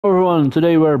Everyone,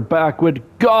 today we're back with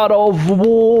God of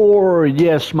War.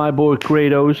 Yes, my boy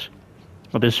Kratos.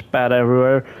 There's spat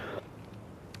everywhere.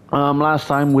 Last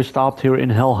time we stopped here in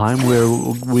Helheim, where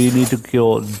we need to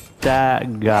kill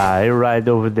that guy right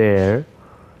over there.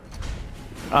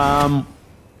 And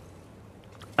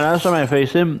last time I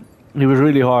faced him, he was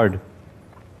really hard.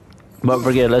 But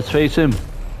forget, let's face him.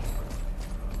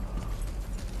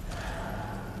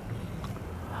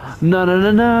 Na na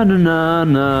na na na na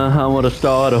na, I wanna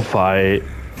start a fight.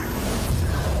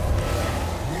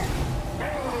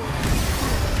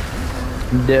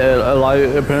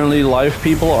 Apparently live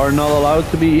people are not allowed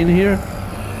to be in here.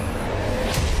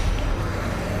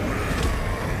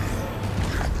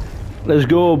 Let's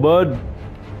go, bud.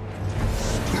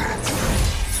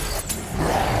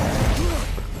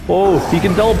 Oh, he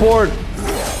can teleport.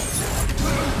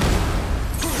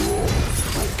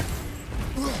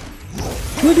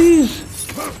 Look at these.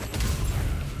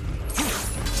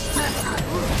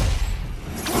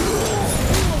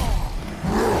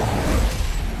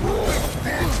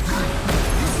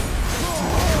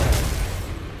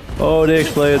 Oh, they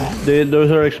explode.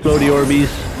 Those are explodey Orbeez.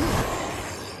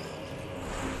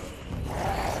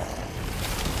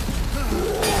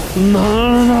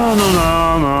 No, no, no,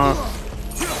 no, no.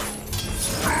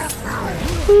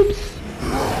 Oops.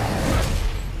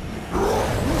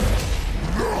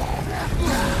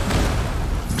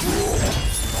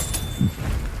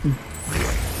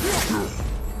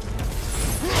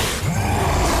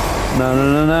 Na na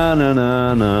na na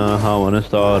na na, I wanna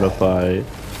start a fight.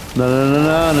 Na na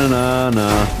na na na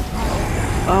na,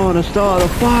 I wanna start a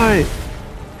fight.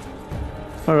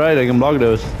 Alright, I can block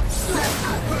those.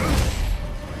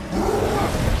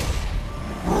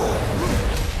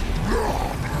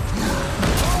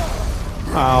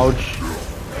 Ouch.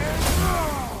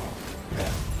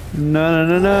 Na na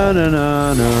na na na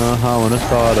na na, I wanna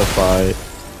start a fight.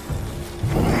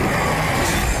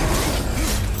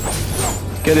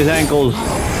 Get his ankles!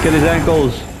 Get his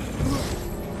ankles!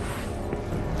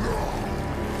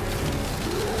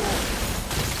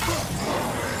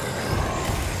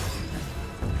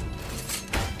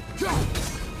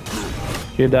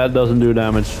 Okay, that doesn't do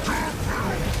damage.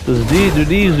 Do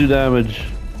these do damage?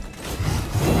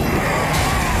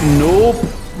 Nope.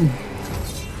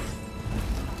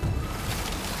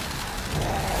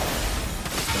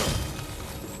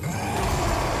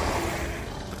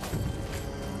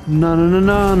 No no no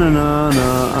no no no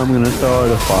no, I'm gonna start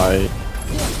a fight.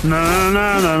 No no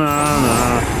no no no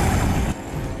no.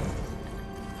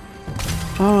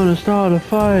 I wanna start a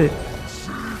fight.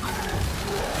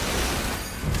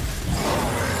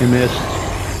 He missed.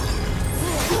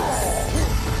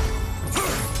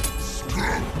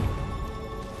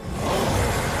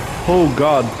 Oh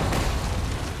god.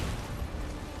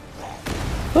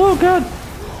 Oh god.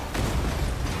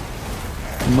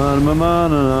 Na na na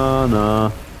na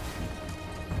na.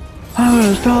 I'm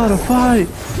gonna start a fight!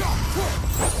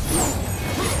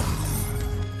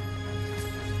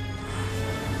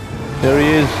 There he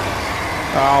is.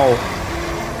 Ow.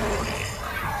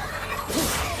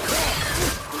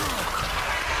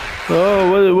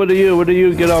 Oh, what are you? What are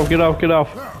you? Get off, get off, get off.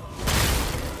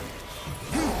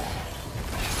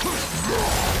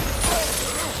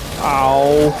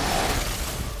 Ow.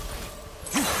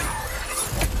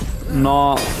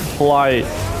 Not flight.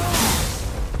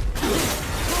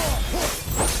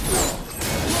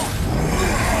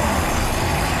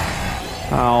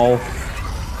 Ow.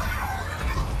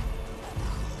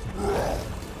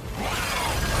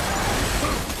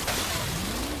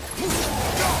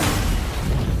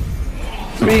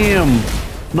 Bam!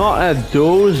 Not at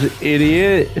those,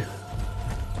 idiot.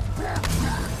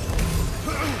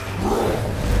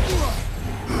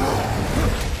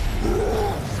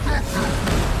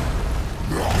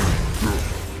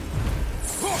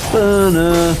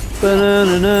 Ba-na,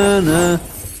 ba-na-na-na-na.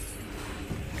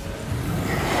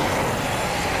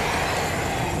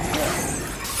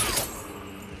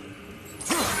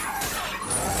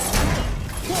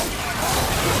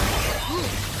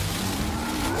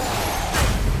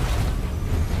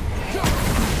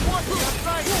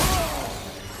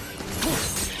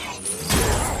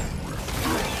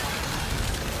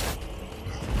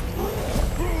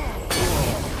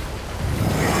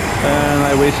 And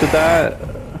I wasted that.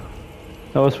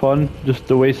 That was fun, just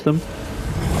to waste them.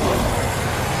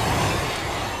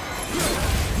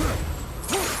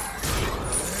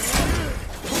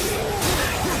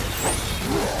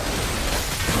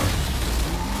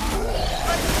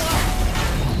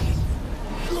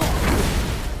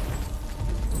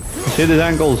 Hit his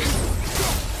ankles.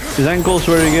 His ankles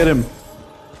where you get him.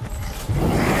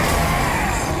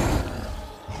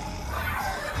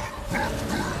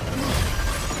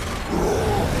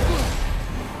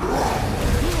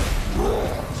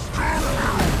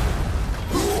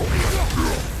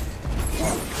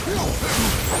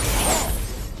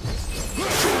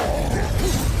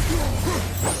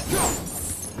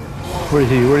 Where is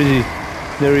he? Where is he?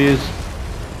 There he is.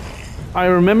 I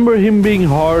remember him being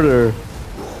harder.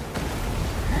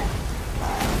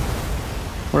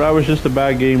 Or I was just a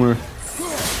bad gamer.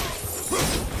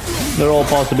 They're all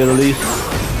possibilities.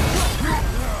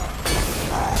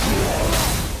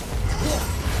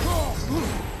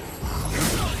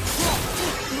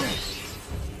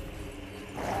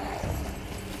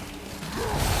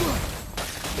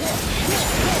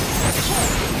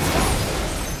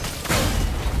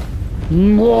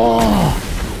 Whoa!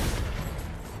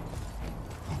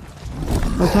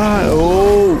 What's that?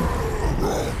 Oh!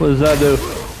 What does that do?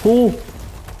 Oh!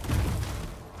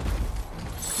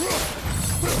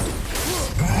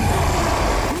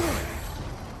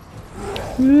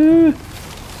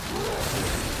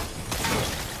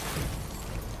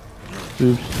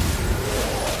 Oops.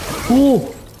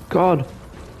 Oh! God.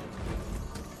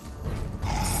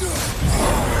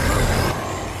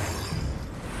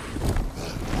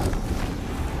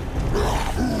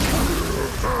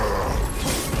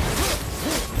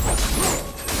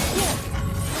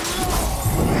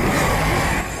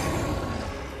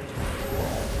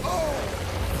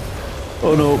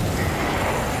 Oh no.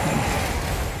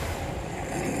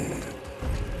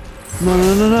 Na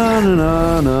na na na na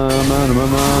na na na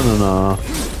na na.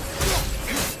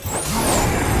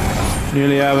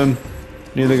 Nearly have him.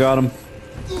 Nearly got him.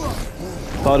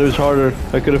 Thought it was harder.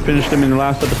 I could have finished him in the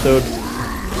last episode.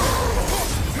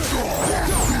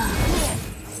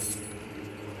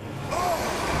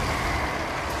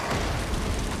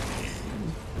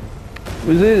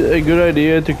 Was it a good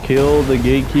idea to kill the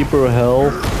Gatekeeper of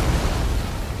Hell?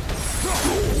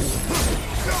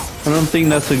 I don't think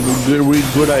that's a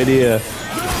good idea,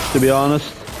 to be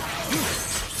honest.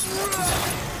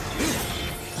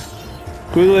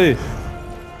 Quickly!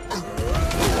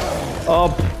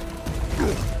 Up!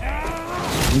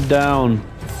 Down!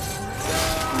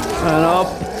 And up!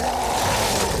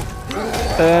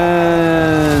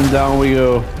 And down we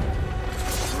go.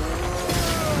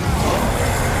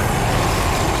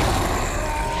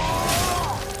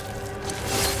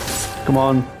 Come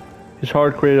on. It's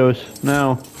hard, Kratos.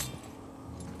 Now.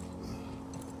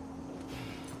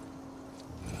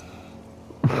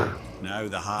 Now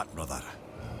the heart, brother.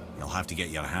 You'll have to get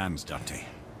your hands dirty.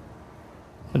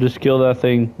 I just killed that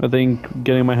thing. I think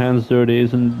getting my hands dirty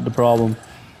isn't the problem.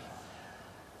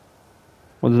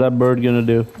 What's that bird gonna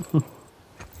do?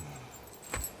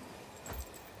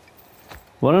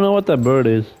 Wanna know what that bird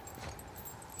is?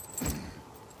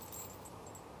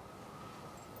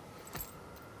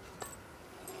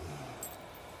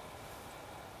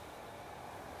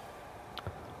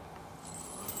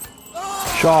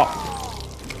 Shot.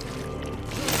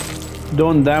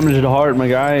 Don't damage the heart, my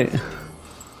guy.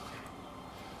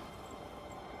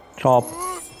 Chop.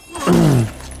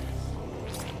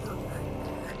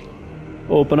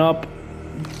 Open up.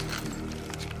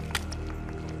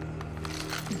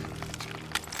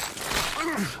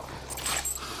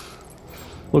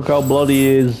 Look how bloody he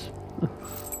is.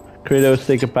 Kratos,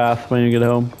 take a bath when you get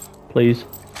home, please.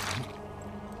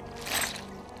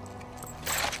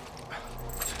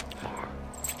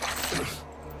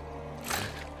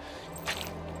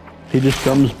 He just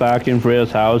comes back in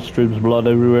Freya's house, drips blood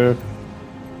everywhere.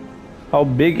 How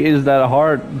big is that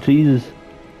heart? Jesus.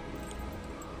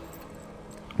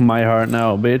 My heart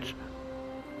now, bitch.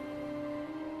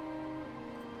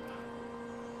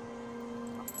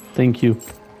 Thank you.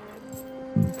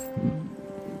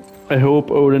 I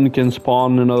hope Odin can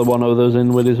spawn another one of those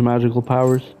in with his magical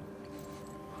powers.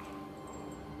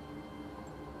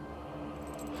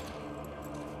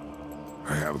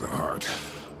 I have the heart.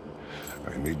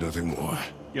 I need nothing more.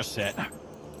 You're set.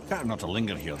 Better not to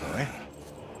linger here, though, eh?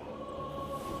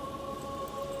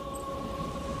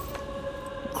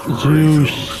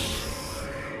 Zeus.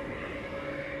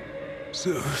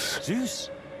 Zeus, Zeus?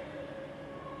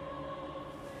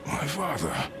 my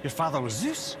father. Your father was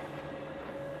Zeus?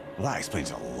 Well, that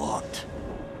explains a lot.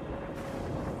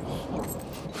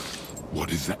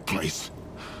 What is that place?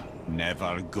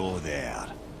 Never go there.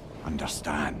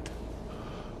 Understand?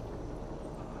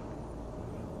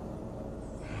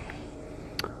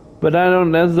 But I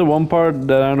don't, that's the one part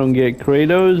that I don't get.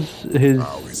 Kratos, his...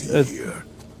 How is he here?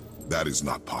 That is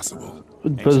not possible.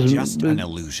 It's just an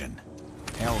illusion.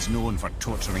 Hell's known for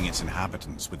torturing its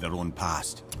inhabitants with their own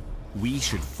past. We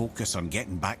should focus on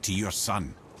getting back to your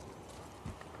son.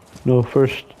 No,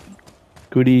 first,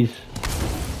 goodies.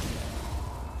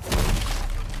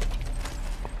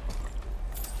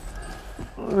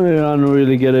 I don't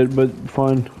really get it, but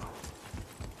fine.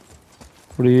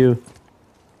 What are you?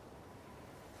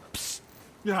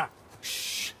 Yeah.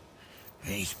 Shh.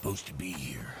 Ain't supposed to be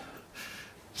here.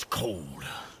 It's cold.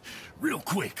 Real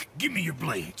quick, give me your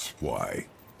blades. Why?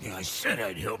 Yeah, I said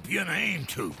I'd help you, and I aim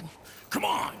to. Come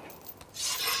on.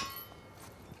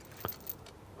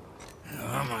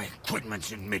 My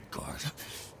equipment's in Midgard.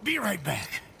 Be right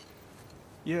back.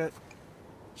 You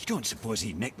don't suppose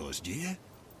he'd nick those, do you?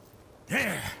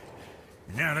 There.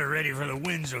 Now they're ready for the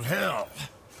winds of hell.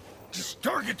 Just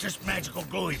target this magical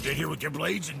glowy bit here with your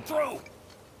blades and throw.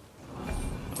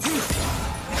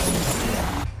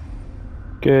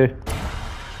 Okay.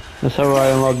 That's how I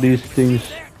unlock these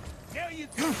things. Now you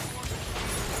go.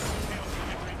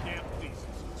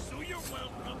 So you're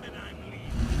welcome, and I'm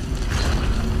leaving.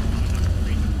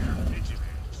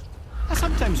 I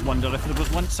sometimes wonder if there was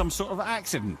once some sort of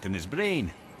accident in his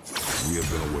brain. We have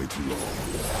been away too long.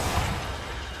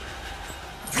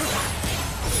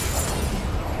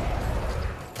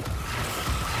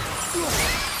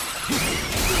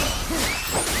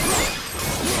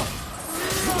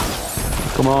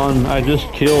 Come on, I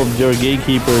just killed your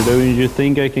gatekeeper. Don't you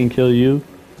think I can kill you?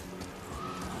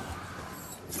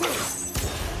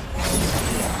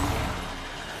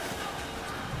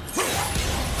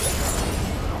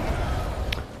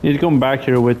 Need to come back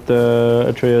here with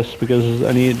Atreus because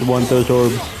I want those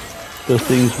orbs, those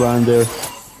things around there.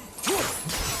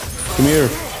 Come here.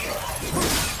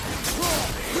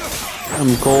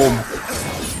 I'm cold.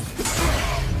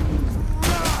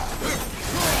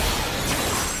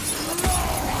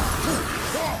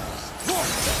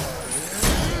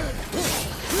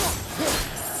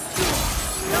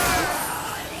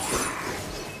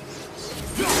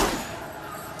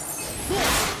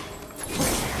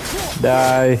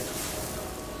 Die.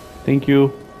 Thank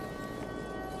you.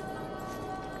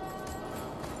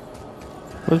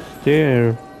 What's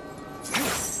there?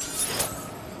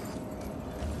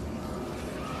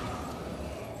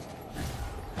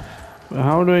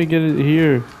 How do I get it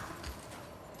here?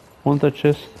 Want that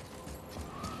chest?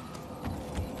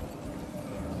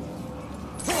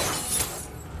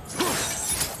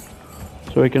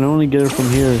 So I can only get it from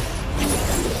here.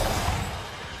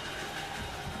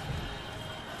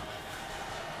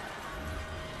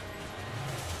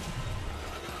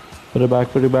 Put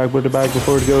it back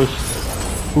before it goes.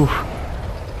 Oof.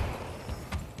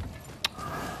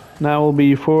 Now will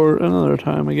be for another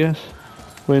time, I guess.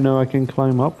 Wait, no, I can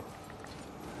climb up.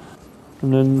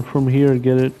 And then from here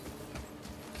get it.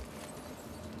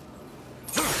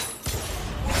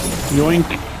 Yoink!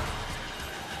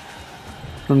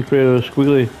 Run, Kratos,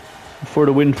 quickly, before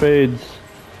the wind fades.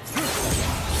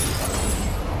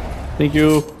 Thank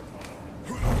you.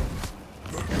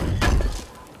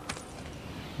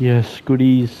 Yes,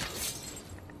 goodies.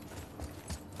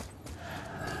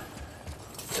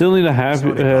 Still need a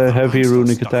heavy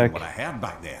runic attack. What I heard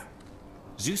back there.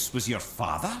 Zeus was your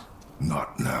father?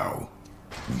 Not now.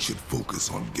 We should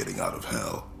focus on getting out of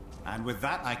hell. And with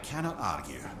that, I cannot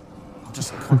argue. I'll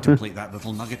just contemplate that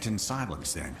little nugget in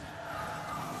silence then.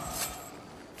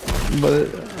 But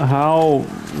how?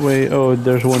 Wait, oh,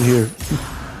 there's one here.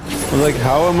 I was like,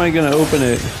 how am I gonna open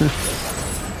it?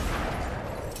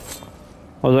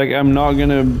 I was like, I'm not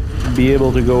gonna be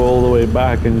able to go all the way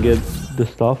back and get the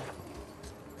stuff.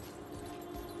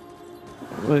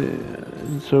 Wait,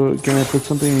 so can I put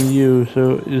something in you?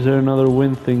 So is there another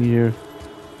wind thing here?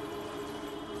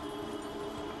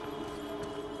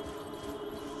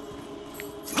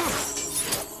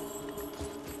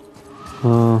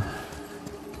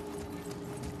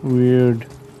 Weird.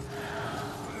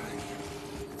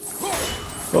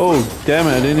 Oh, damn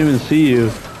it, I didn't even see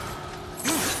you.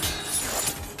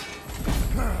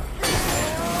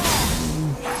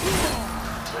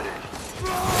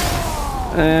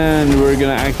 And we're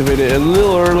gonna activate it a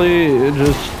little early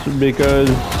just because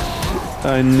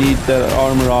I need that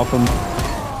armor off him.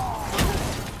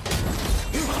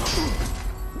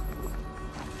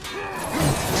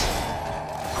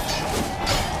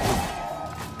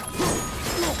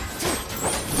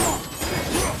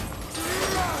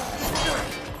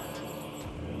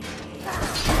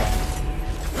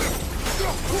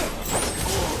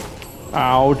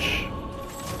 Ouch.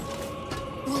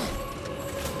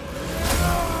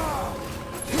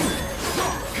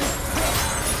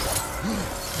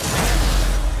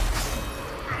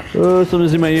 Oh,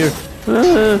 something's in my ear.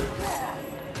 Ah.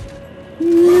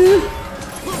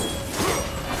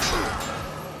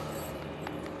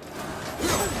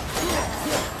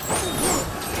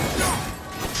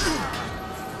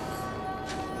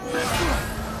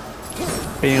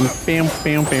 Bam, bam,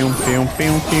 bam, bam, bam, bam,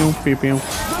 bam, bam, bam.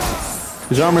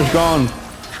 His armor's gone.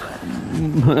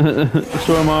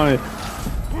 So am I.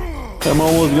 I'm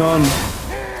almost gone.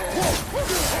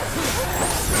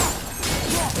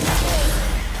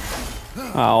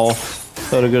 Ow.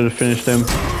 Thought I could have finished him.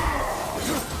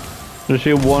 Let's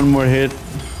see one more hit.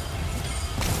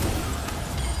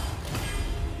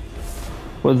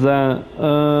 What's that?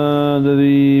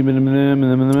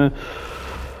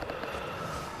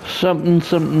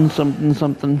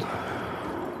 Something.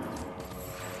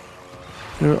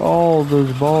 There are all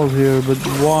those balls here, but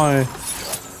why?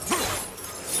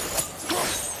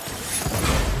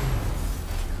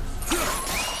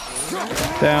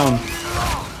 Down.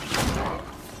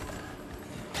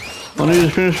 Why don't you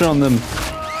just finish on them?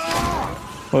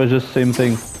 Or is it the same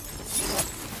thing?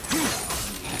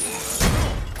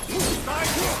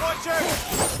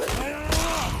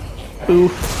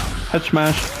 Oof. Head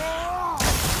smash.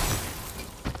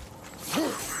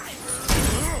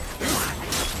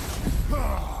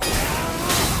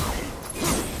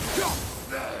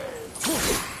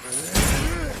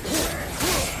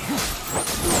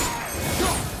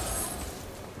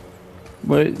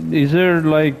 Wait, is there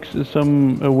like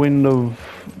a wind of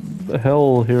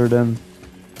hell here then?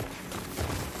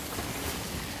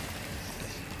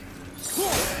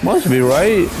 Must be,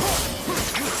 right?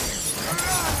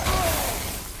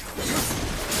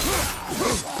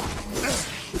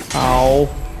 Ow.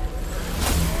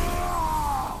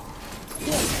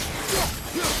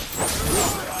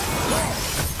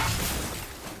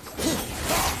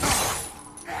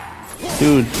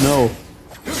 Dude, no.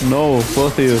 No,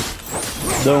 both of you.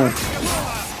 Don't.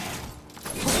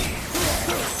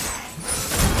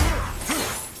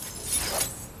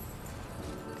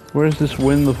 Where's this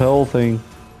wind of hell thing?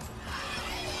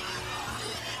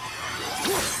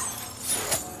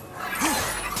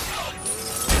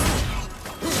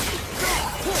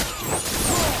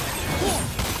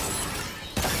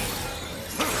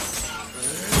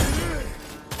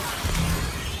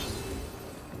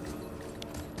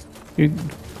 You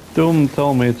don't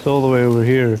tell me it's all the way over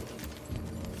here.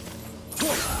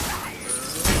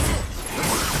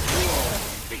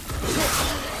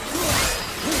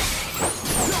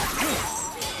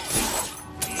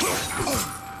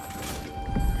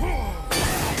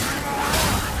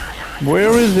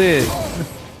 Where is it?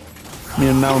 I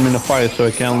mean, now I'm in a fight, so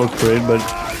I can't look for it, but...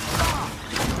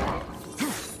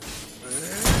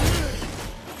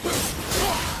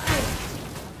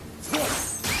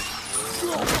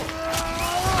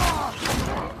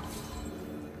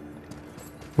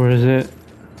 Where is it?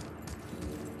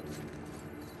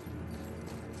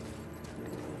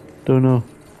 Don't know.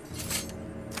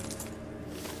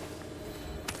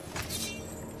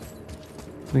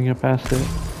 I think I passed it.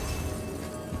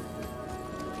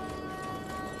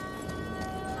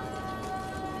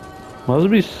 Must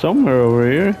be somewhere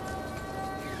over here.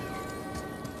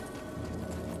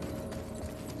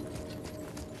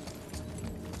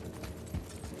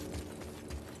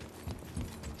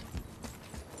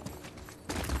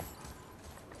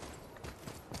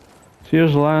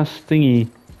 Here's the last thingy.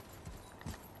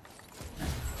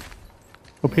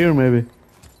 Up here, maybe.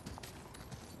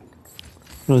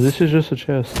 No, this is just a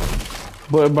chest.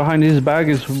 But behind his bag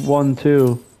is one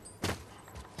too.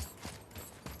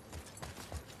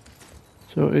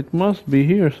 So it must be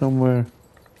here somewhere.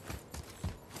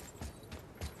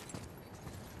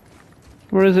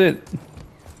 Where is it?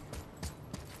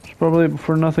 It's probably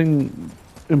for nothing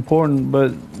important,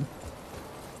 but...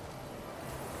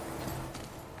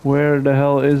 Where the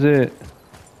hell is it?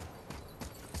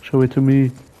 Show it to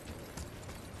me.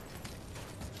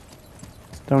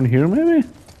 Down here, maybe?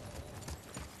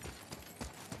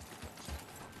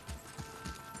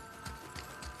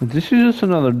 This is just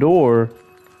another door.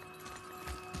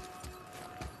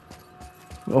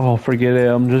 Oh, forget it.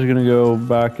 I'm just gonna go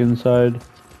back inside.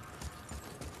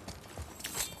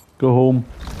 Go home.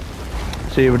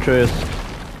 Save Atreus.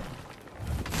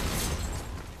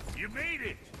 You made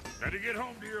it! Better get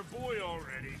home to your boy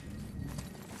already.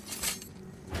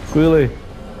 Quickly.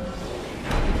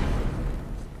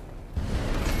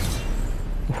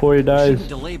 Before he dies. Shouldn't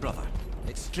delay, brother.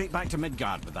 It's straight back to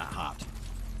Midgard with that heart.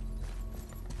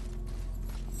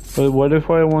 But what if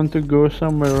I want to go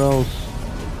somewhere else?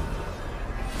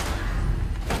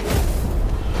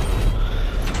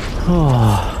 Your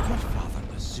father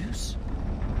was Zeus?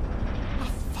 I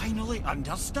finally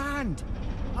understand.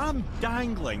 I'm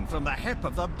dangling from the hip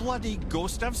of the bloody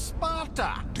ghost of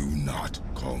Sparta. Do not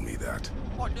call me that.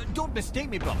 Oh, don't mistake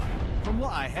me, brother. From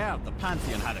what I heard, the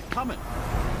Pantheon had it coming.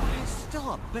 But it's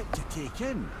still a bit to take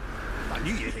in. I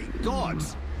knew you hate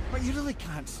gods, but you really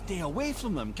can't stay away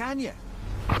from them, can you?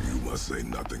 You must say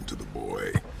nothing to the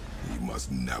boy. He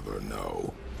must never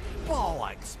know.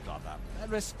 Bollocks, brother.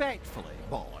 Respectfully,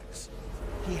 bollocks.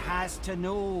 He has to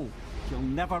know. He'll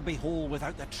never be whole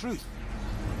without the truth.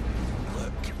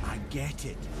 Look, I get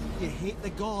it. You hate the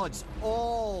gods.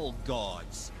 All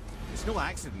gods. It's no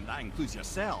accident that includes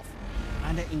yourself.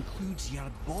 And it includes your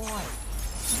boy. Do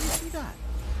you see that?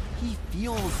 He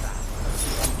feels that.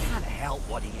 He can't help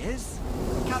what he is.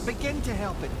 He can't begin to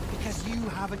help it because you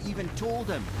haven't even told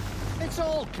him. It's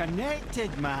all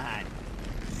connected, man.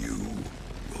 You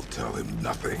will tell him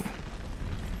nothing.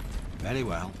 Very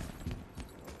well.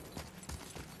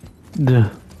 Duh.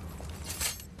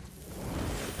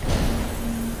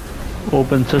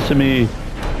 Open sesame.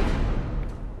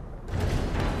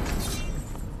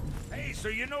 Hey, so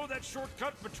you know that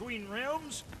shortcut between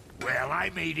realms? Well, I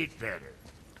made it better.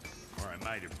 Or I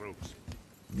might have broke some.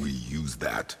 We use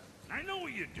that. I know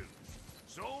you do.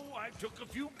 So I took a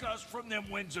few gusts from them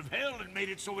winds of hell and made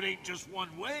it so it ain't just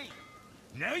one way.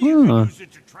 Now you can use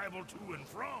it to travel to and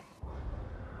from.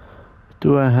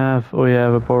 Do I have... Oh yeah, I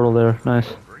have a portal there. Nice.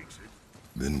 Breaks it.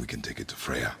 Then we can take it to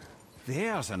Freya.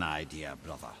 There's an idea,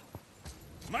 brother.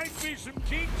 Might be some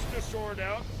kinks to sort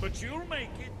out, but you'll make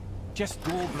it. Just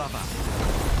go, brother.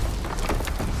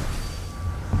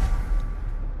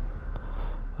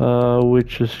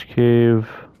 Witch's Cave.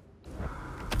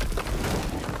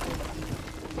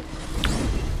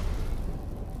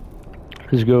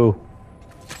 Let's go.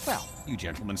 Well, you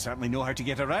gentlemen certainly know how to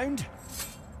get around.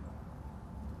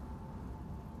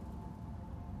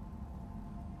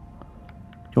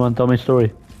 You want to tell me a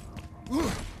story?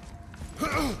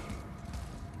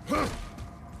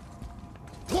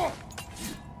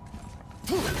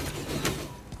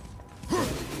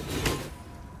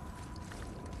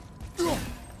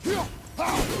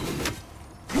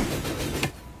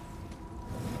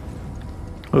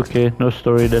 Okay, no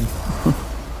story then.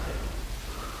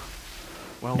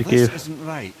 Well, The this cave. isn't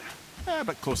right.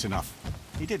 But close enough.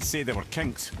 He did say there were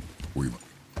kinks. We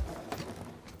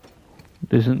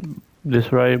Isn't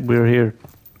this right? We're here.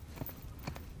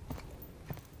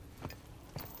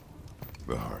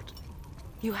 the heart.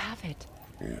 You have it.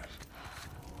 Yes.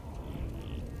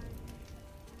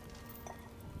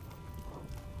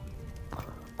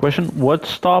 Question, what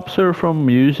stops her from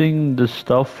using the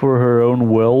stuff for her own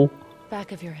will?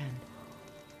 Back of your hand.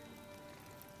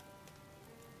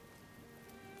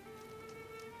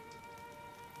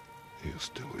 He is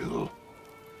still ill.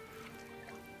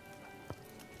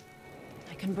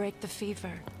 I can break the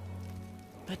fever.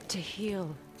 But to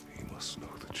heal, He must know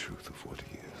the truth of what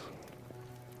he is.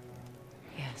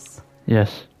 yes.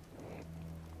 Yes.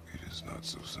 It is not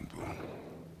so simple.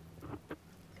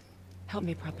 Help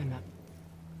me prop him up.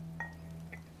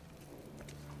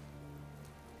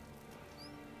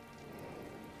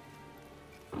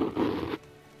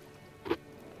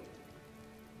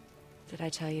 Did I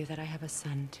tell you that I have a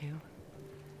son, too?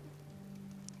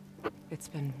 It's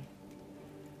been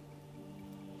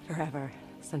forever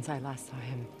since I last saw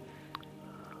him.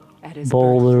 At his birth,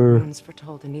 Boulder. the runes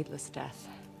foretold a needless death.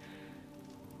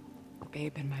 The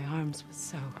babe in my arms was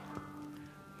so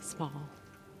small,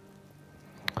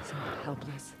 so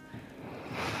helpless.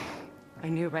 I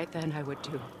knew right then I would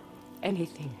do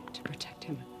anything to protect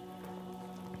him,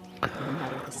 no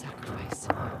matter the sacrifice.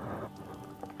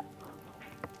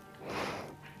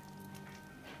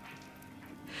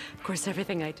 Of course,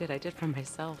 everything I did for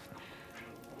myself.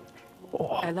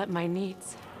 I let my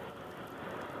needs,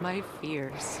 my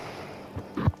fears,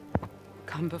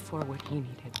 come before what he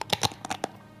needed.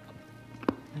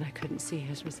 And I couldn't see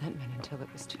his resentment until it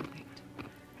was too late.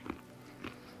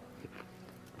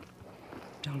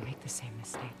 Don't make the same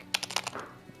mistake.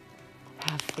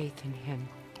 Have faith in him.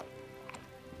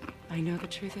 I know the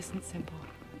truth isn't simple,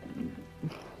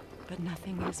 but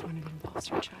nothing is when it involves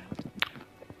your child.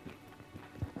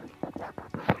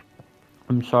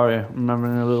 I'm sorry, I'm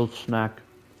having a little snack.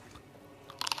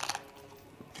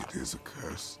 It is a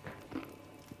curse.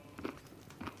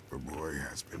 The boy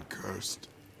has been cursed.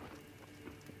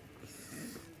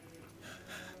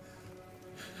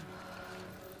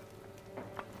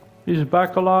 He's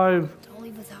back alive. Don't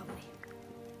leave without me.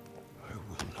 I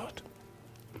will not.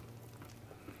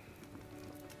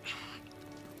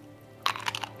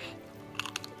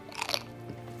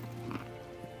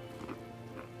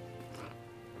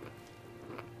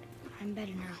 I'm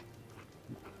better now.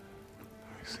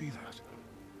 I see that.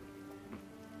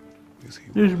 Is he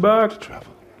He's willing back. to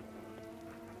travel?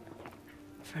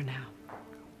 For now.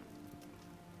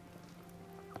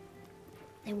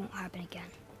 It won't happen again.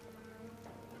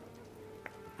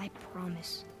 I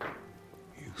promise.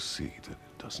 You see that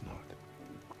it does not.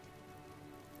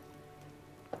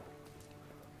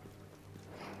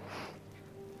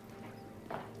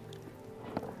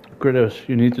 Kratos,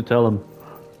 you need to tell him.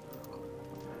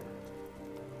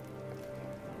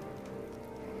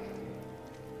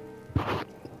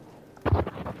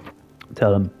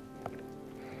 Tell him.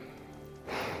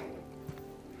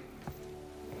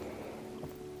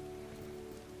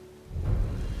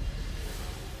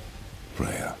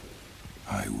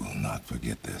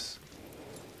 Forget this.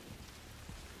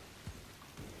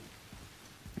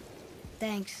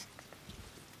 Thanks.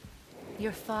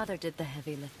 Your father did the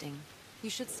heavy lifting. You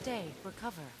should stay,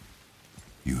 recover.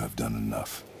 You have done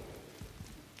enough.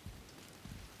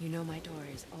 You know my door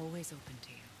is always open to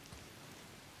you.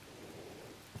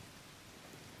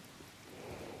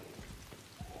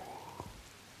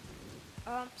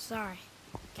 Sorry.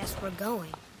 Guess we're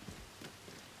going.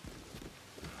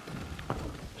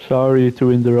 Sorry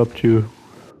to interrupt you,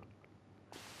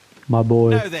 my boy.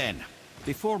 Now then,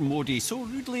 before Modi so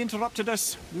rudely interrupted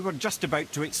us, we were just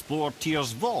about to explore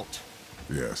Tyr's vault.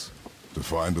 Yes, to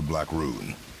find the Black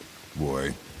Rune.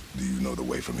 Boy, do you know the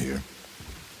way from here?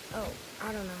 Oh,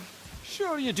 I don't know.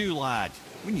 Sure you do, lad.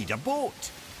 We need a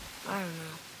boat. I don't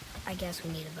know. I guess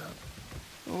we need a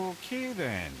boat. Okay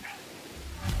then.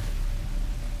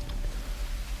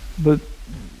 But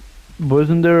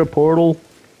wasn't there a portal?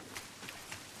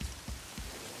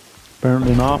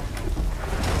 Apparently not.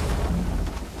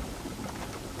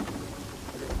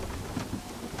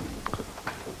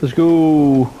 Let's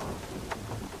go.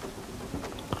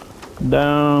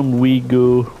 Down we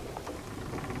go.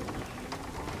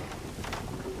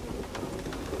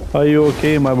 Are you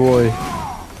okay, my boy?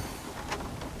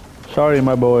 Sorry,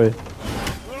 my boy.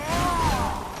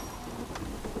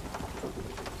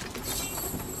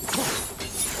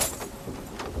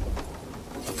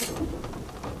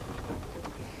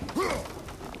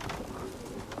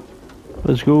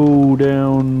 Let's go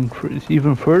down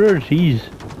even further. Jeez.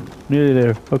 Nearly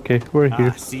there. Okay, we're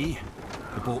here. Ah, see?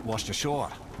 The boat washed ashore.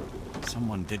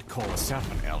 Someone did call a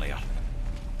serpent earlier.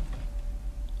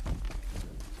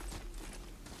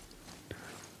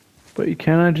 But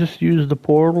can I just use the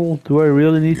portal? Do I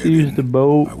really need to use the I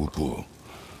boat? will pull.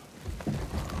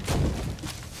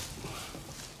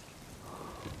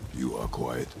 You are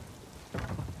quiet.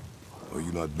 Are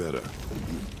you not better?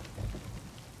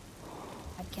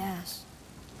 I guess.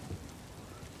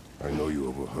 I know you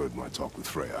overheard my talk with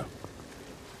Freya.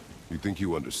 You think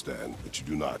you understand, but you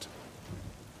do not.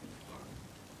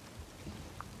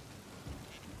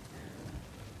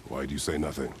 Why do you say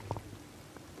nothing?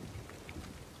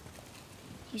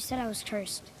 You said I was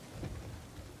cursed.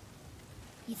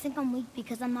 You think I'm weak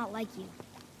because I'm not like you.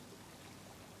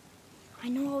 I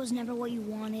know I was never what you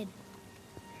wanted.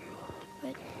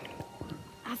 But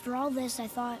after all this, I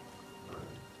thought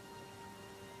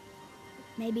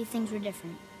maybe things were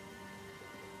different.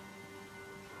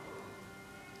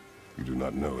 You do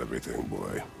not know everything,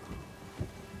 boy.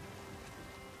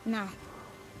 No.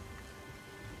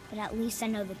 But at least I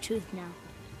know the truth now.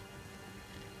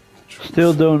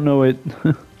 Still don't know it.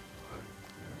 The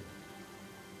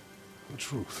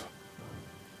truth.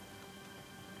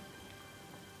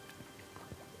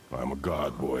 I am a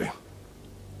god, boy.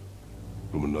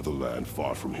 From another land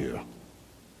far from here.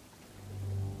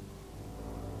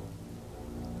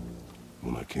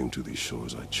 When I came to these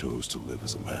shores, I chose to live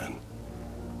as a man.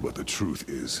 But the truth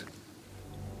is,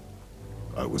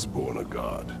 I was born a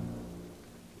god.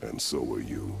 And so were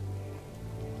you.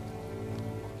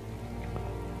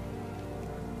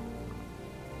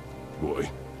 Boy,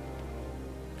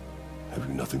 have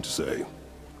you nothing to say?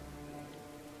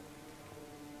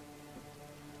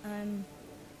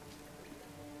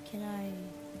 Can I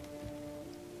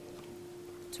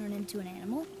turn into an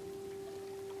animal?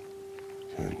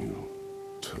 Can you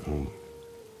turn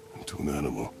into an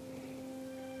animal?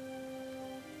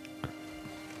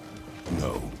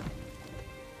 No.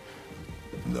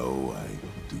 No, I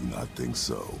do not think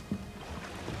so.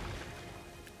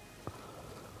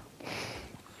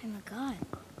 I'm a god.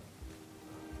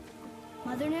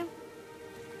 Mother knew?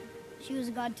 She was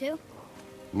a god too?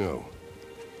 No.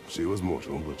 She was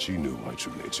mortal, but she knew my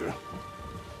true nature.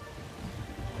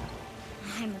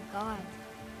 I'm a god.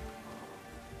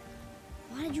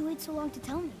 Why did you wait so long to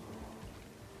tell me?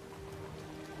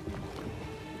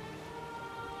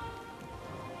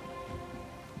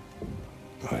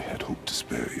 I had hoped to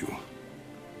spare you.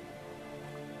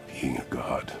 Being a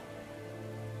god,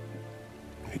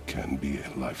 it can be a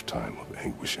lifetime of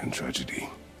anguish and tragedy.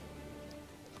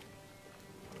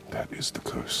 That is the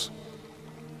curse.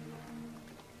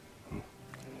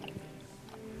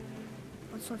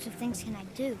 What sorts of things can I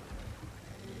do?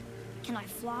 Can I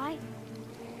fly?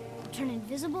 Turn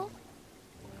invisible?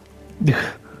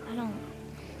 I don't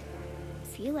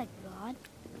feel like God.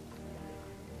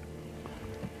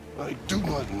 I do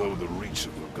not know the reach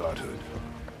of your godhood.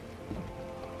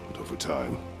 But over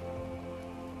time,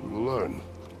 we will learn.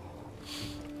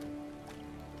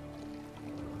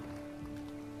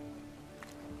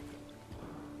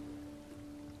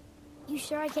 You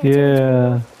sure I can't turn into a Yeah.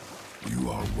 wolf? You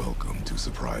are welcome to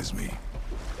surprise me.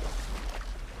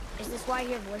 Is this why I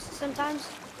hear voices sometimes?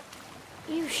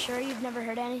 Are you sure you've never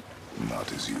heard any?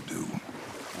 Not as you do.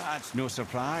 That's no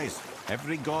surprise.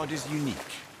 Every god is unique.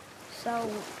 So,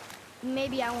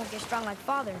 maybe I won't get strong like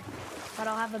Father, but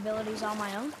I'll have abilities all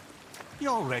my own? You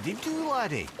already do,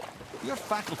 laddie. Your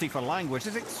faculty for language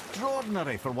is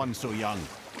extraordinary for one so young.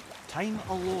 Time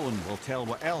alone will tell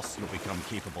what else you'll become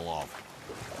capable of.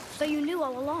 So you knew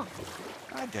all along?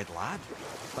 I did, lad.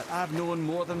 But I've known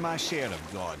more than my share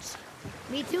of gods.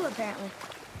 Me too, apparently.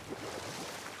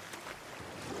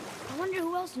 I wonder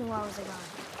who else knew I was a god.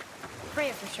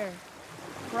 Freya for sure.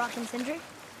 Brock and Sindri?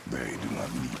 They do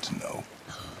not need to know.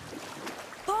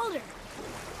 Baldur!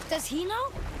 Does he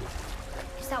know?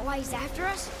 Is that why he's after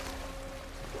us?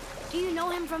 Do you know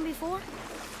him from before?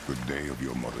 The day of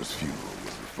your mother's funeral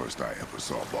was the first I ever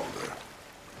saw Baldur.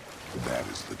 That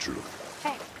is the truth.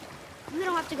 Hey, we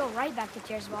don't have to go right back to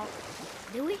Tyr's Vault,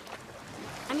 do we?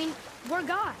 I mean, we're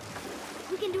God.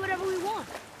 We can do whatever we want,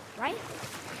 right?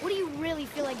 What do you really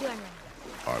feel like doing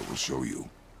right now? I will show you.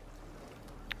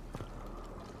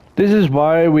 This is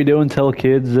why we don't tell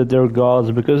kids that they're gods,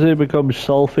 because they become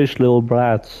selfish little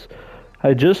brats.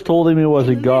 I just told him he was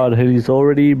a god and he's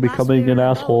already becoming an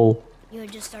asshole. You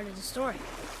had just started the story.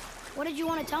 What did you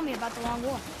want to tell me about the Long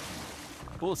War?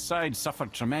 Both sides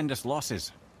suffered tremendous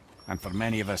losses. And for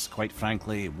many of us, quite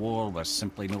frankly, war was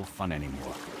simply no fun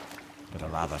anymore. But a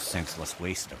rather senseless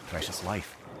waste of precious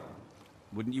life.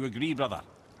 Wouldn't you agree, brother?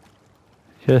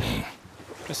 Yes.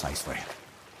 Precisely.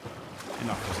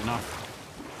 Enough was enough.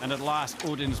 And at last,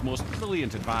 Odin's most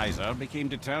brilliant advisor became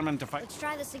determined to fight. Let's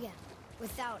try this again,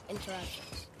 without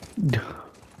interruptions.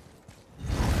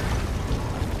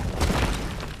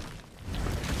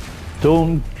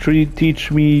 Don't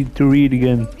teach me to read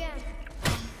again. Go again.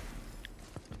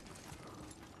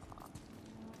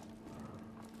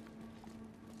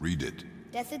 Read it.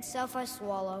 Death itself I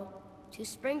swallow, to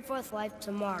spring forth life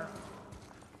tomorrow.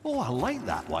 Oh, I like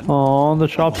that one. Oh, the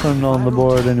shops aren't on the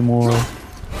board anymore.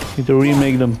 Need to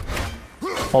remake them.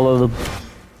 All of them.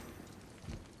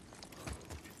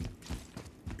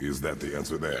 Is that the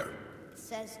answer there? It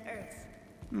says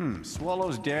Earth.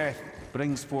 Swallows death,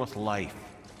 brings forth life.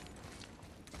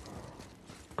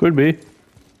 Could be.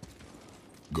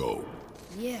 Go.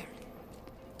 Yeah.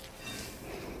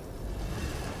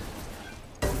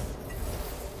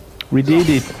 We did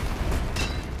it.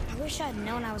 I wish I'd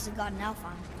known I was a god in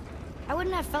Alfheim. I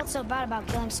wouldn't have felt so bad about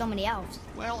killing so many elves.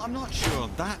 Well, I'm not sure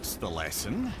that's the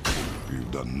lesson.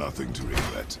 You've done nothing to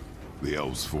regret. The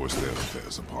elves forced their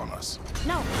affairs upon us.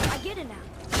 No, I get it now.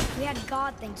 We had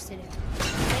god things to do.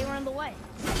 They were in the way,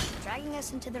 dragging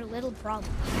us into their little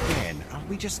problem. Again, are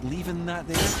we just leaving that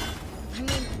there? I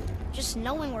mean, just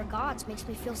knowing we're gods makes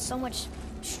me feel so much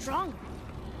stronger.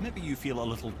 Maybe you feel a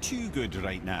little too good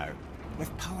right now.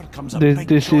 With power comes a This- big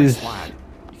this choice, is- lad.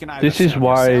 You can either this is serve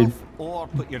why- yourself or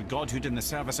put your godhood in the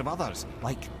service of others,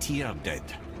 like Tyr did.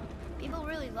 People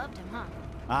really loved him, huh?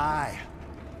 Aye,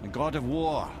 a god of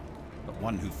war, but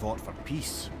one who fought for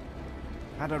peace.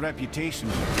 Had a reputation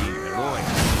for being heroic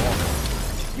and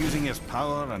bold, using his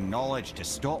power and knowledge to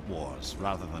stop wars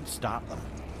rather than start them.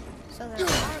 So there are good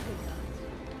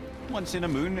gods. Once in a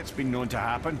moon, it's been known to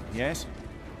happen, yes?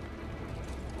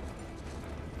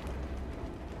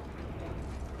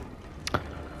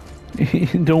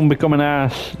 Don't become an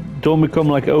ass. Don't become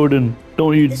like Odin.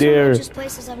 Don't you This dare. one reaches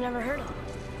places I've never heard of.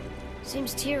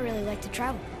 Seems Tyr really liked to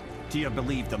travel. Tyr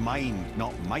believed the mind,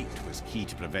 not might, was key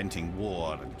to preventing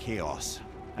war and chaos.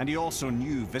 And he also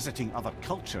knew visiting other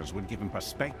cultures would give him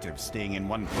perspective staying in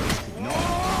one place could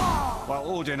not. While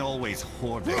Odin always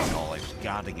hoarded knowledge,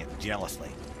 guarding it jealously,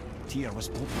 Tyr was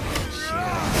open to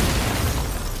sharing.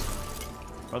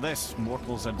 For this,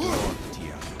 mortals adored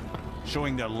Tyr,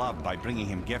 showing their love by bringing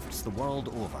him gifts the world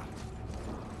over.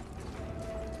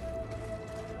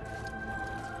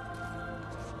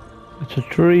 It's a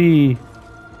tree.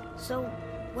 So,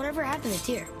 whatever happened to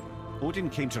Tyr? Odin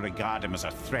came to regard him as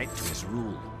a threat to his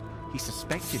rule. He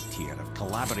suspected Tyr of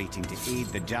collaborating to aid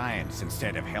the Giants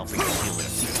instead of helping to steal their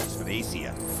secrets for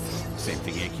Aesir. Same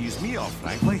thing he accused me of,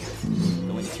 frankly.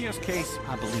 Though in Tyr's case,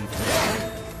 I believe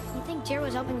that. You think Tyr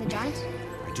was helping the Giants?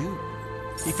 I do.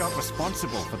 He felt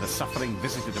responsible for the suffering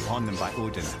visited upon them by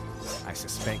Odin. I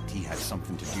suspect he had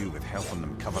something to do with helping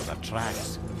them cover their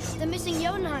tracks. The missing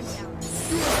Jotunheim Tower.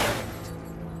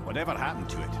 Whatever happened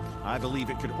to it, I believe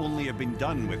it could only have been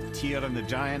done with Tyr and the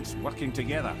Giants working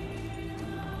together.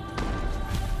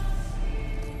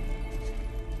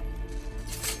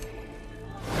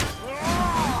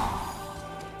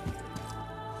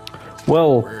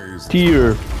 Well,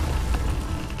 Tyr.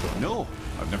 No,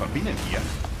 I've never been in here.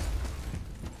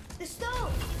 The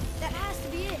stone! That has to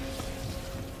be it.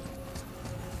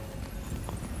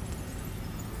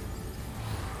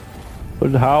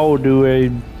 But how do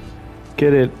I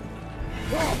get it?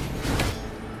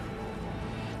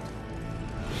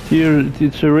 Here,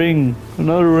 it's a ring.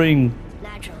 Another ring.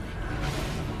 Naturally.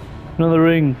 Another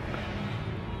ring.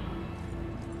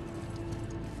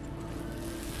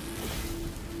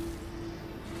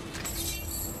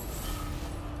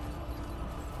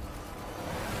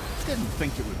 Didn't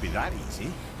think it would be that easy.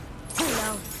 No.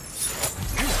 I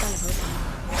was kind of hoping.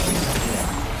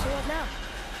 So what now?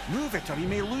 Move it or you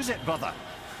may lose it, brother.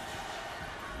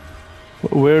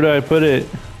 Where do I put it?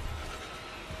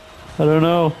 I don't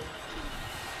know.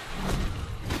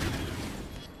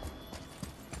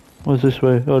 What's this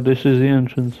way? Oh, this is the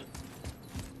entrance.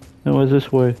 And what's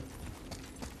this way?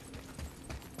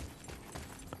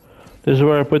 This is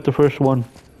where I put the first one.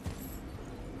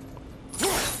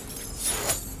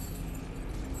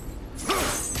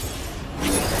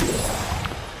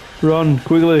 Run,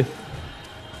 quickly.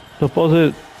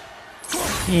 Deposit.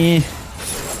 Eh.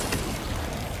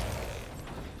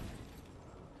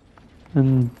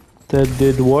 And that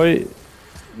did what?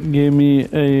 Gave me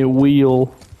a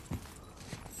wheel.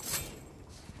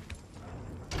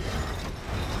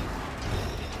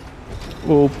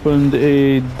 Opened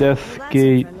a death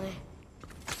gate. Friendly.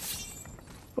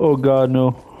 Oh god,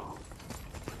 no.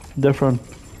 Different.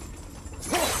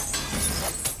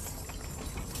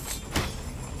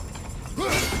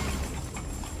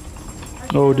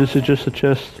 Oh, this is just a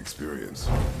chest. Experience.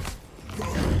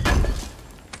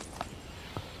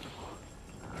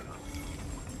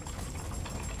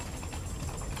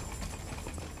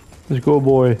 Let's go,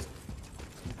 boy.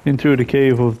 Into the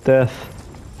cave of death.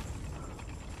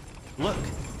 Look,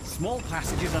 small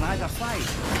passages on either side.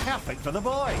 Perfect for the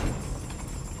boy.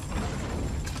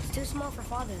 It's too small for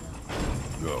father,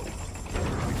 though. Go.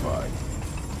 Be fine.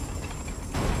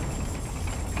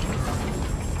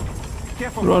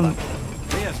 Careful, Run. brother.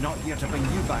 Leah's not here to bring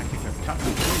you back if you're cut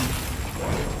and clean.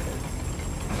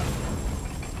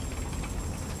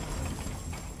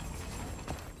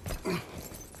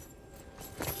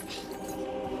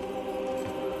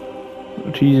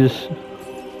 Jesus.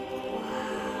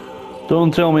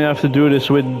 Don't tell me I have to do this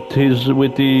with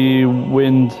the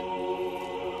wind.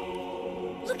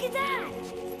 Look at that!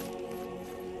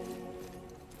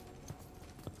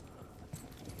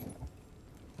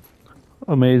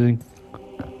 Amazing.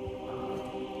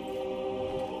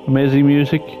 Amazing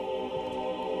music.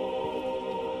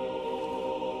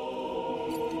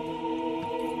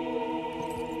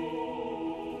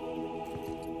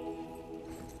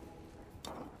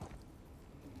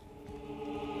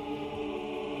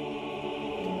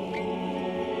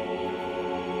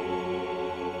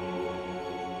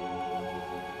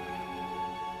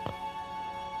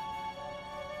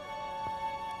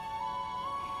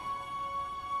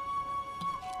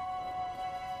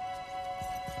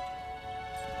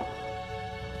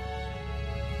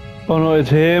 Oh no, it's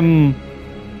him!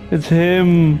 It's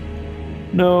him!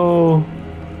 No!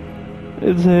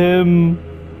 It's him!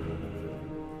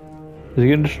 Is he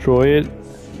gonna destroy it?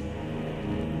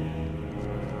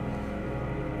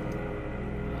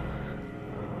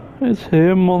 It's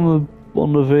him on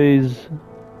the vase.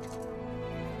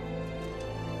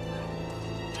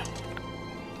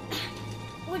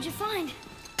 What'd you find?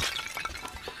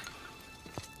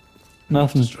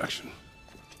 Nothing. Distraction.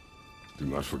 Do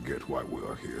not forget why we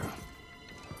are here.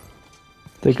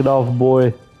 Take it off,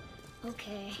 boy.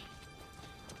 Okay.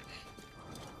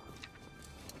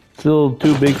 Still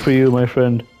too big for you, my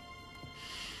friend.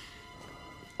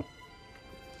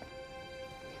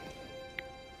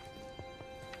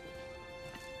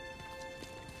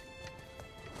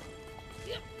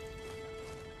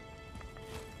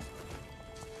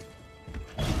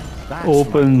 That's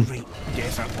Open. my great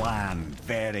desert land,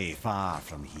 very far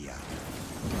from here.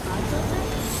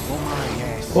 Oh my,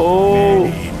 yes. Oh.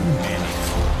 Many, many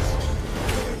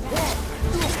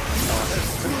not as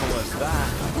simple as that.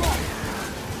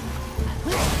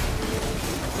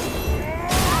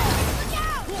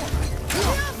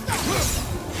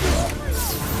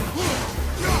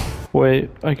 Wait,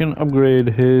 I can upgrade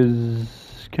his...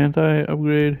 Can't I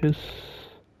upgrade his...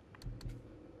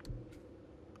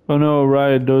 Oh no,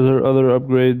 right, those are other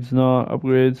upgrades, not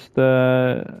upgrades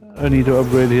that... I need to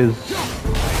upgrade his...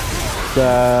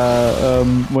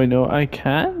 wait, no, I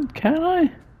can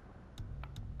I?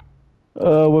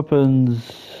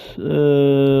 Weapons...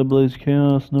 Blaze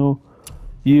Chaos, no.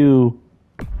 You...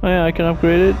 Oh yeah, I can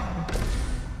upgrade it.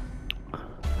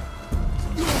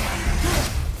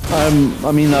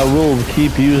 I mean, I will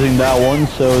keep using that one,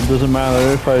 so it doesn't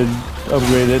matter if I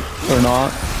upgrade it or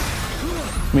not.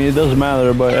 I mean, it doesn't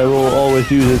matter, but I will always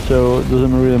use it, so it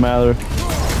doesn't really matter.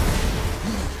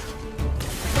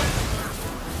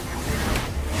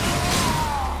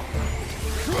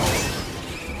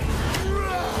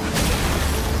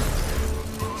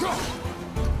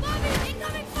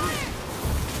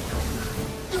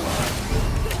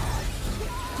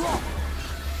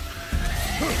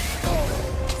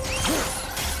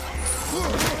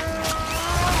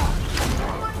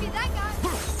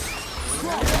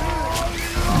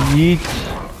 Yeet.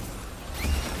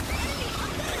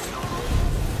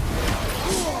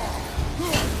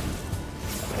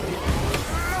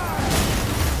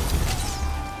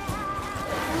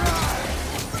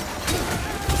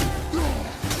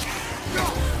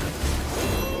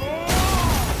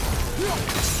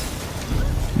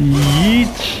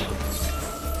 Yeet.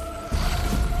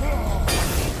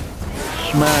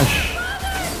 Smash.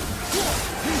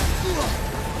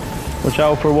 Watch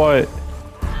out for what?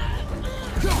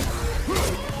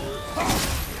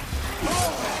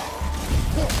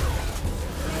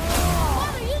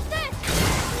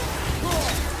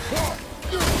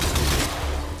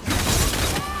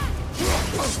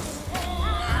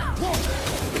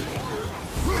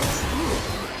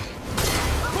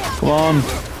 Come on.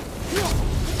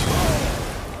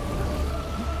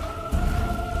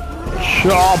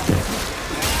 Chop.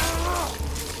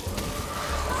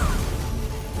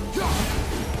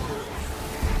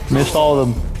 Missed all of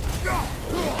them.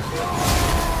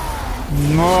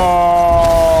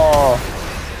 No.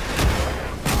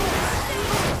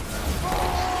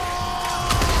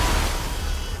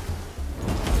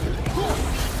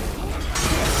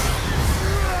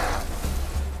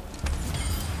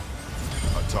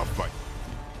 A tough fight.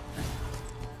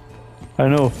 I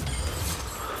know.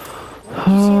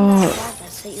 That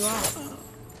set you off.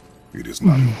 It is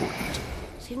not important.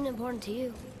 Seemed important to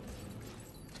you.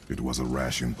 It was a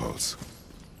rash impulse.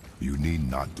 You need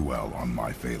not dwell on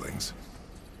my failings.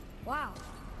 Wow.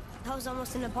 That was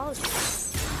almost an apology.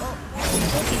 Well,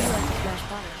 look at you like a smashed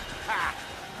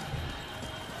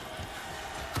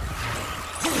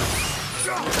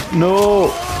bottle.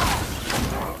 No.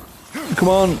 Come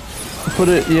on. Put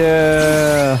it.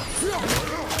 Yeah.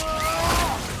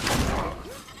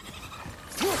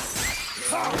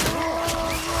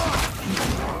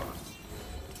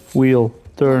 Wheel.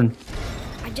 Turn.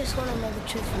 I just want to know the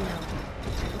truth from now.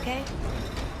 Okay?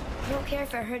 I don't care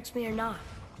if it hurts me or not.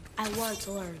 I want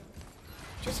to learn.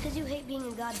 Just because you hate being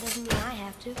a god doesn't mean I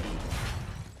have to.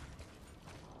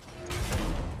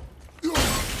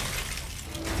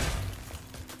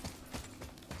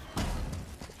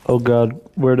 Oh god,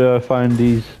 where do I find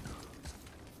these?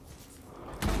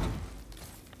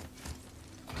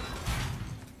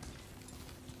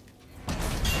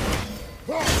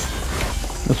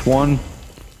 That's one.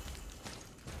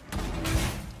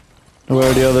 Where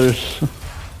are the others?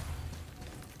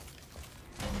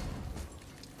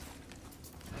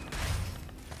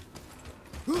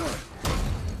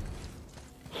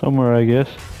 Somewhere, I guess.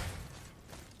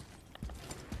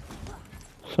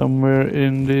 Somewhere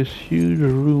in this huge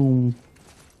room.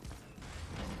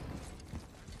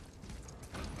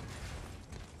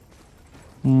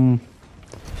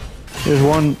 There's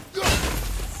one.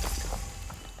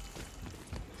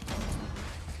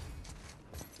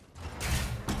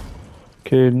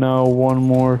 Okay, now one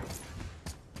more.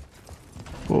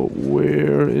 But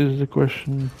where is the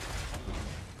question?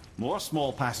 More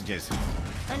small passages.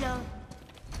 I know.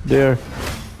 There.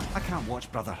 I can't watch,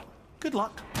 brother. Good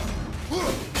luck.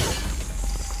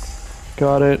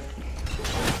 Got it.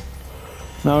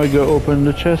 Now we go open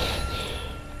the chest.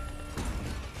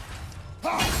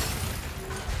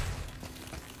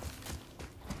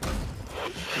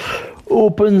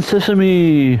 Open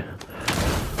sesame.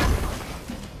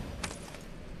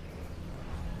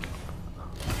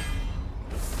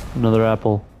 Another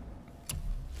apple.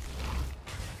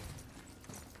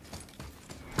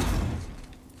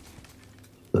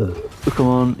 Come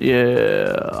on,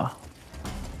 yeah.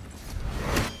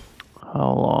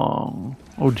 How long?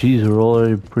 Oh geez, we're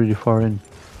already pretty far in.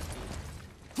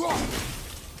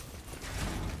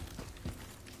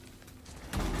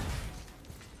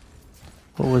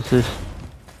 What was this?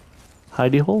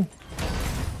 Hidey hole?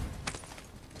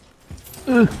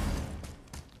 And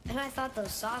I thought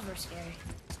those saws were scary.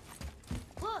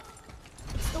 Look!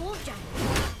 It's the wolf giant.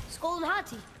 Skull and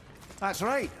Hati. That's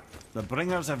right. The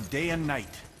bringers of day and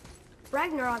night.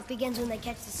 Ragnarok begins when they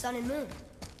catch the sun and moon.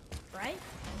 Right?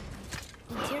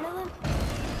 Did Tyr know them?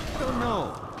 Don't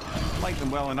know. Like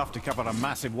them well enough to cover a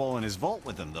massive wall in his vault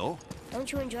with them, though. Don't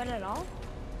you enjoy it at all?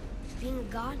 Being a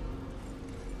god?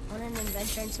 On an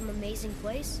adventure in some amazing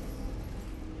place?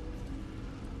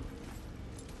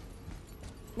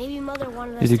 Maybe Mother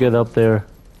wanted us Did you get up there?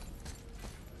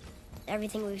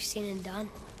 everything we've seen and done.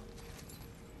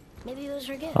 Maybe it was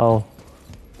her gift. Oh.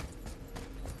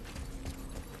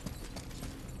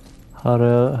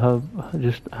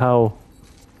 How?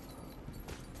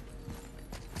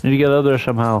 Need to get up there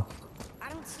somehow. I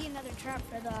don't see another trap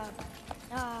for the,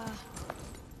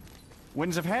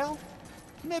 Winds of Hell?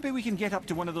 Maybe we can get up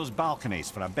to one of those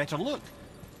balconies for a better look.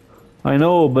 I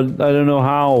know, but I don't know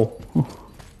how.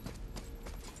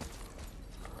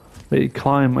 Wait,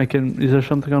 climb. I can. Is there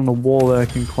something on the wall that I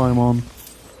can climb on?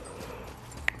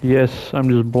 Yes, I'm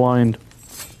just blind.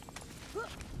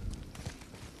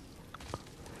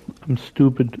 I'm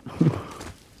stupid.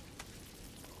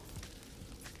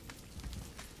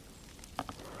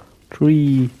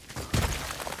 Tree.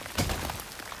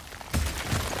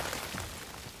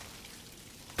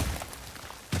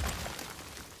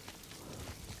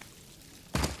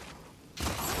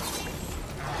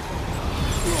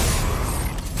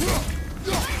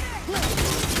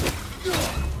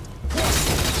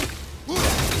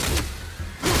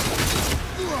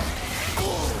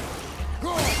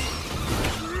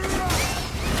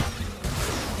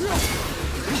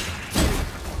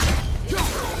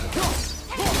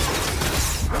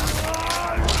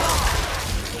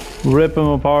 Rip him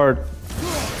apart.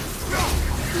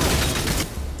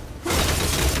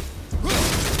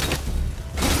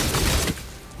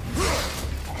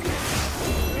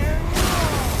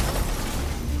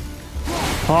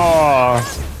 Ah.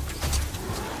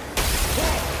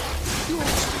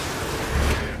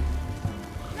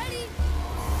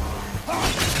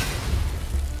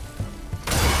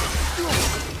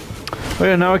 Oh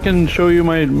yeah, now I can show you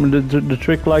the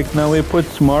trick. Like now he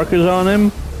puts markers on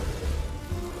him.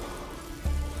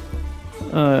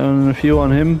 And a few on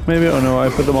him, maybe? Oh no, I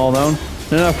put them all down.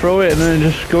 Then I throw it and then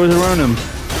it just goes around him.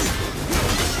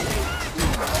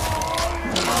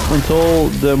 Until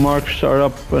the marks are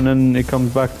up and then it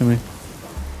comes back to me.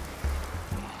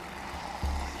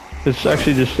 It's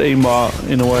actually just aimbot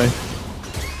in a way.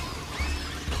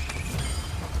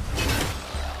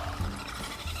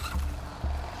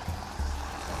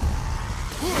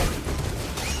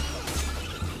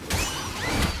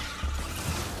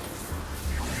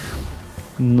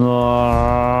 No.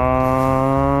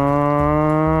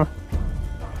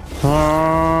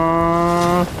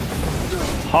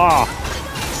 Ha!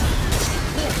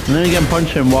 And then you can punch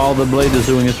him while the blade is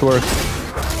doing its work.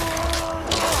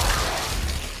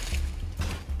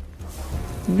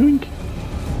 Yoink.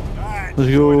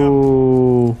 Let's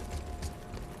go.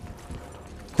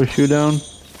 Push you down.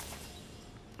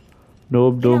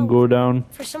 Nope, don't go down.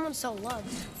 For someone so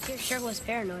loved, he sure was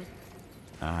paranoid.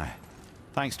 Aye.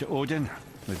 Thanks to Odin,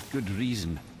 with good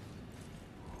reason.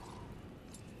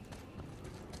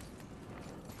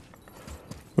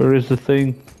 Where is the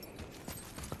thing?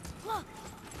 Look,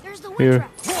 there's the wind Here.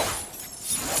 trap.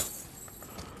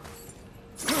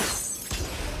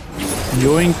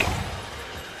 Yoink.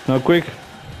 Now quick.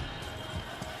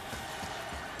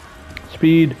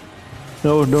 Speed.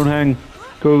 No, don't hang.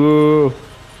 Go, go, go.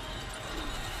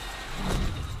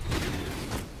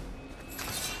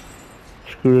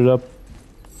 Screwed it up.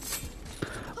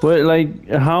 Wait, like,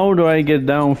 how do I get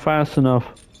down fast enough?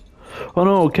 Oh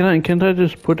no, can't I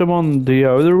just put them on the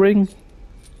other ring?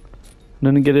 And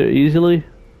then get it easily?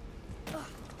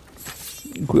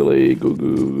 Quickly, go,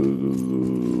 go, go, go.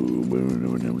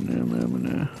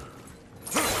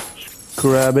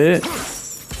 Grab it.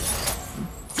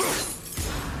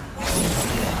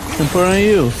 And put it on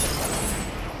you.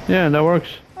 Yeah, that works.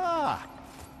 Ah,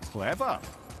 clever.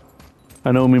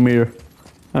 I know, Mimir.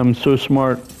 I'm so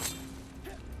smart.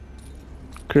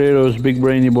 Kratos, big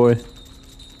brainy boy.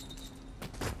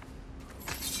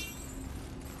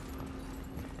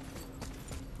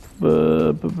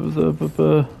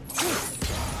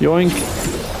 Yoink.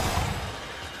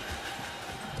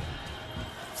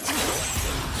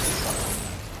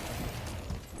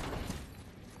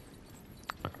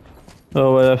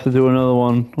 Oh, I have to do another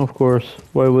one, of course.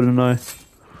 Why wouldn't I?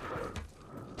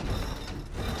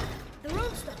 The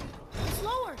road stuff. It's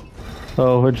lower.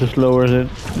 Oh, it just lowers it.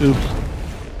 Oops.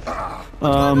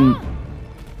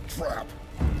 Trap.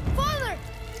 Father!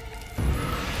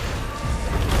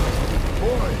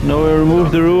 No, I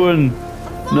removed the ruin.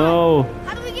 No.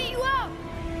 How do we get you out?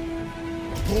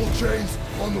 Pull chains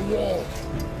on the wall.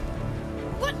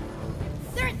 But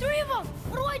there are three of them.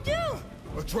 What do I do?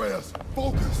 Atreus,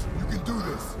 focus. You can do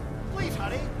this. Please,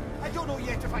 hurry. I don't know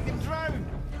yet if I can drown.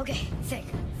 Okay, think.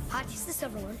 Hati's the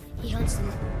silver one. He hunts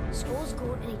them. Skull's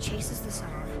goat and he chases the sun.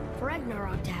 For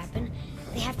Ragnarok to happen,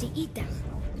 they have to eat them.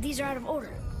 These are out of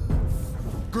order.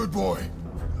 Good boy.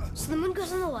 So the moon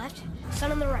goes on the left,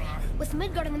 sun on the right, with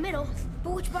Midgard in the middle.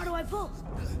 But which bar do I pull?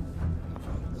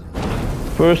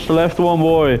 First the left one,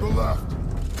 boy. The left.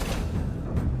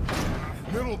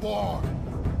 Middle bar.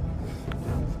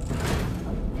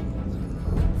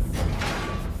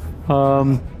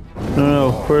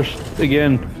 No, first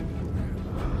again.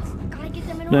 Gotta get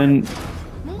them in Then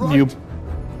order. you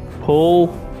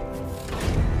pull.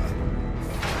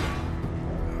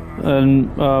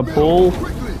 And pull.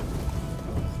 Quickly.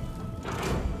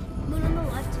 Moon on the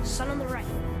left, sun on the right.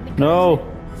 Midgard in the No. middle.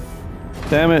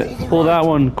 Damn it! Pull that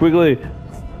one quickly.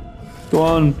 Go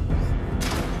on.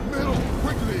 Middle,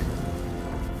 quickly.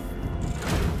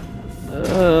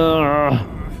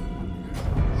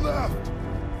 Left.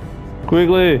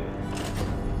 Quickly.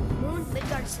 Moon,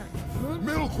 Midgard sun. Moon,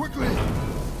 Middle, quickly.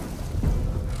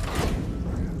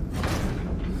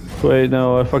 Wait,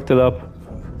 no, I fucked it up.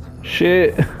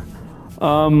 Shit.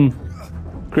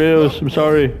 Kratos, I'm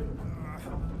sorry.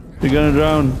 You're gonna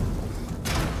drown.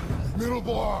 Middle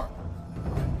bar.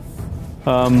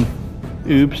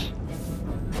 Oops.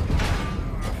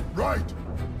 Right.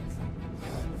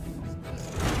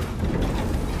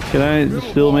 Can I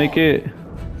still make it?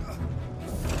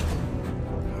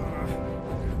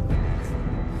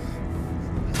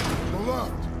 The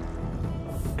left.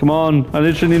 Come on, I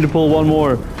literally need to pull one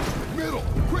more. Middle,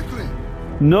 quickly.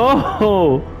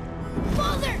 No!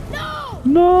 Father, no!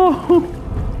 No!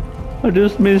 I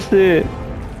just missed it.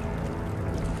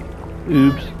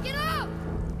 Oops. Get up!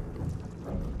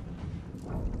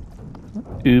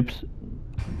 Oops.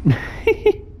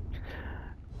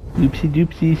 Oopsie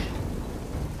doopsies.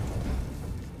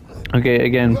 Okay,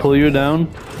 again, pull you down.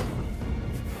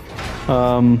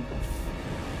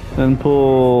 Then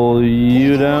pull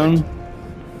you down.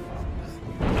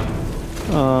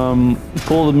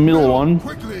 Pull the middle one.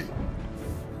 Quickly.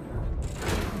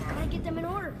 Gotta get them in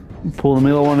order. Pull the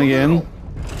middle one again.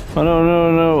 Oh no,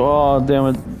 no, no. Oh, damn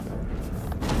it.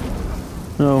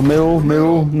 No,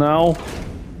 middle, now.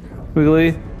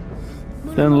 Quickly.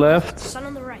 Then left. Sun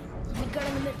on the right. Midgard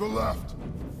in the middle. The left.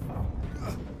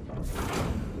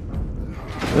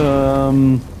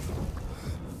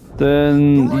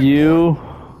 Then you.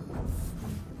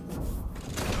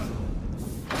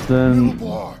 Then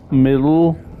Bar.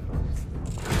 middle.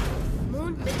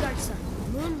 Moon, Midgard sun.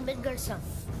 Moon, Midgard sun.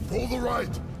 Pull the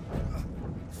right.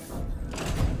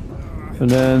 And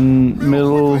then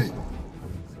middle. Quickly.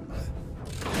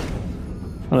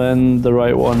 And then the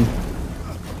right one.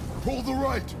 Pull the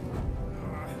right.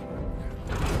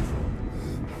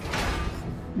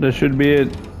 That should be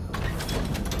it.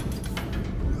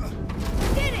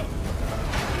 Did it!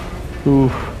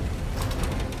 Oof.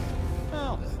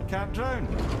 Well, can't drown.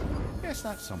 Guess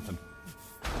that's something.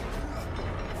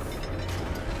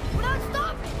 We're not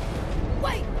stopping!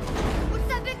 Wait! What's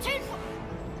that big chain for?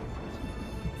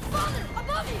 Father,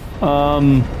 above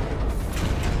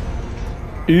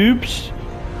you! Oops.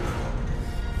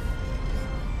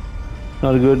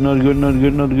 Not good, not good, not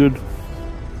good, not good.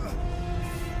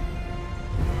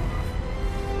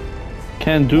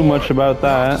 Can't do much about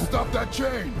that. Stop that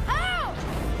chain. How?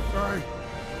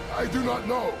 I do not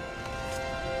know.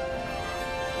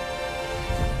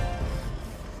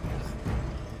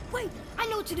 Wait, I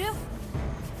know what to do.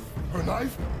 Her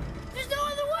knife? There's no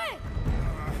other way!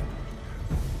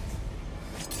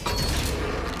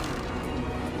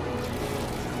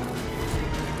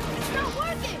 It's not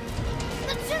working!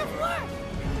 That should have worked!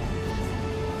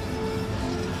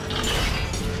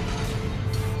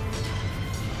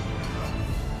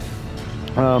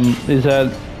 Is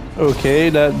that okay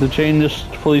that the chain just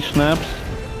fully snaps?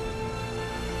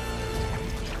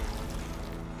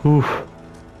 Oof.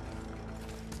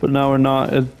 But now we're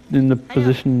not in the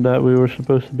position that we were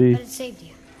supposed to be. But it saved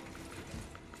you.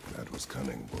 That was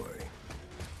cunning, boy.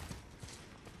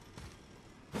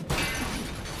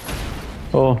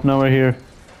 Oh, now we're here.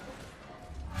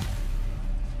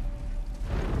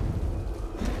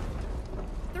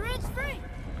 The red's free!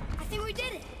 I think we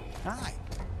did it! Aye.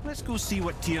 Let's go see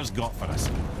what Tyr's got for us.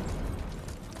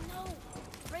 No!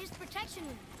 Raised protection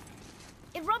room.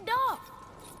 It rubbed off!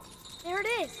 There it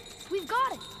is! We've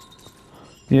got it!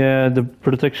 Yeah, the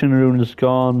protection rune is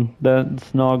gone.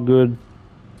 That's not good.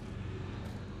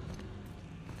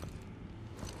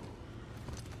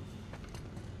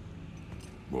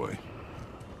 Boy,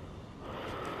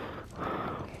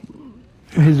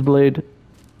 His blade.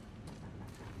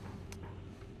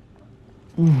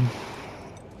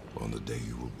 on the day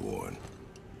you were born,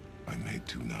 I made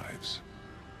 2 knives,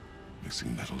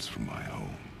 mixing metals from my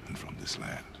home and from this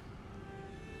land.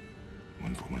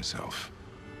 One for myself,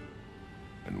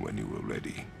 and when you were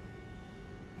ready,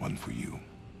 one for you.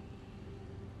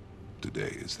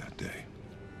 Today is that day.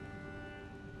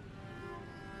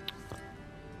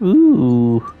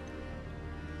 Ooh.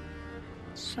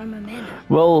 So I'm Amanda.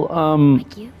 Well,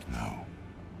 Like you? No,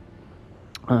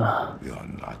 we are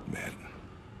not men.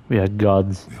 we are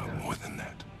gods. We are more than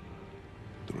that.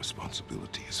 The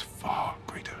responsibility is far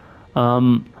greater.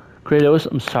 Kratos,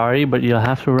 I'm sorry, but you'll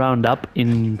have to round up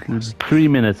in 3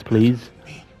 minutes, please.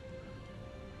 Me.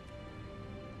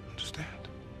 Understand?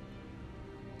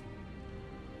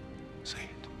 Say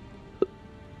it.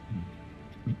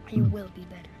 You will be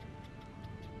better.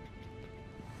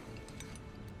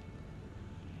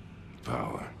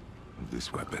 of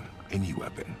this weapon, any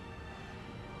weapon,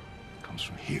 comes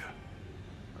from here.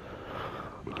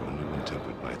 But only when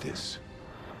tempered by this.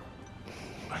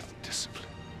 By the discipline,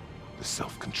 the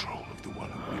self-control of the one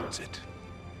who wields it.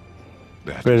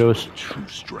 That is Kratos. the true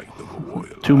strength of a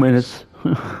warrior. 2 minutes.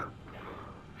 You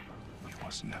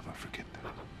must never forget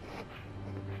that.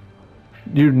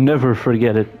 You never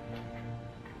forget it.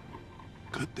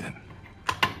 Good then.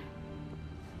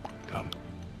 Come.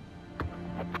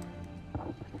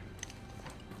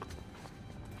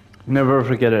 Never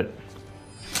forget it.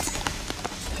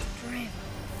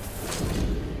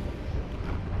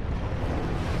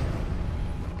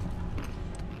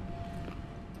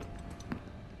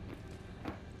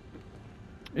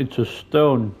 It's a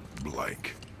stone.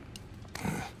 Blank.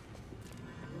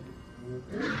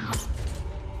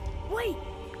 Wait!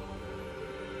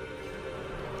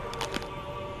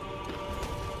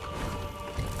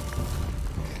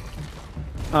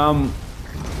 The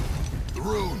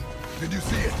rune. Did you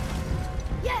see it?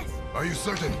 Yes! Are you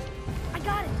certain? I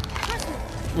got it! Trust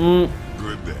me!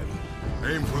 Good then.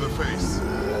 Aim for the face.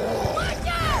 Watch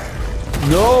out!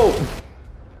 No!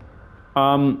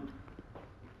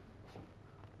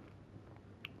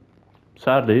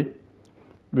 Sadly,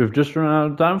 we've just run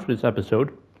out of time for this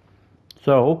episode.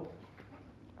 So,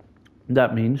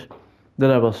 that means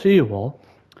that I will see you all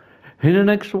in the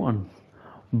next one.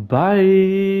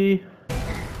 Bye!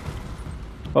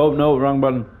 Oh no, wrong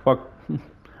button. Fuck.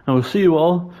 I will see you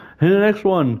all in the next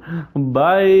one.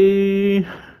 Bye!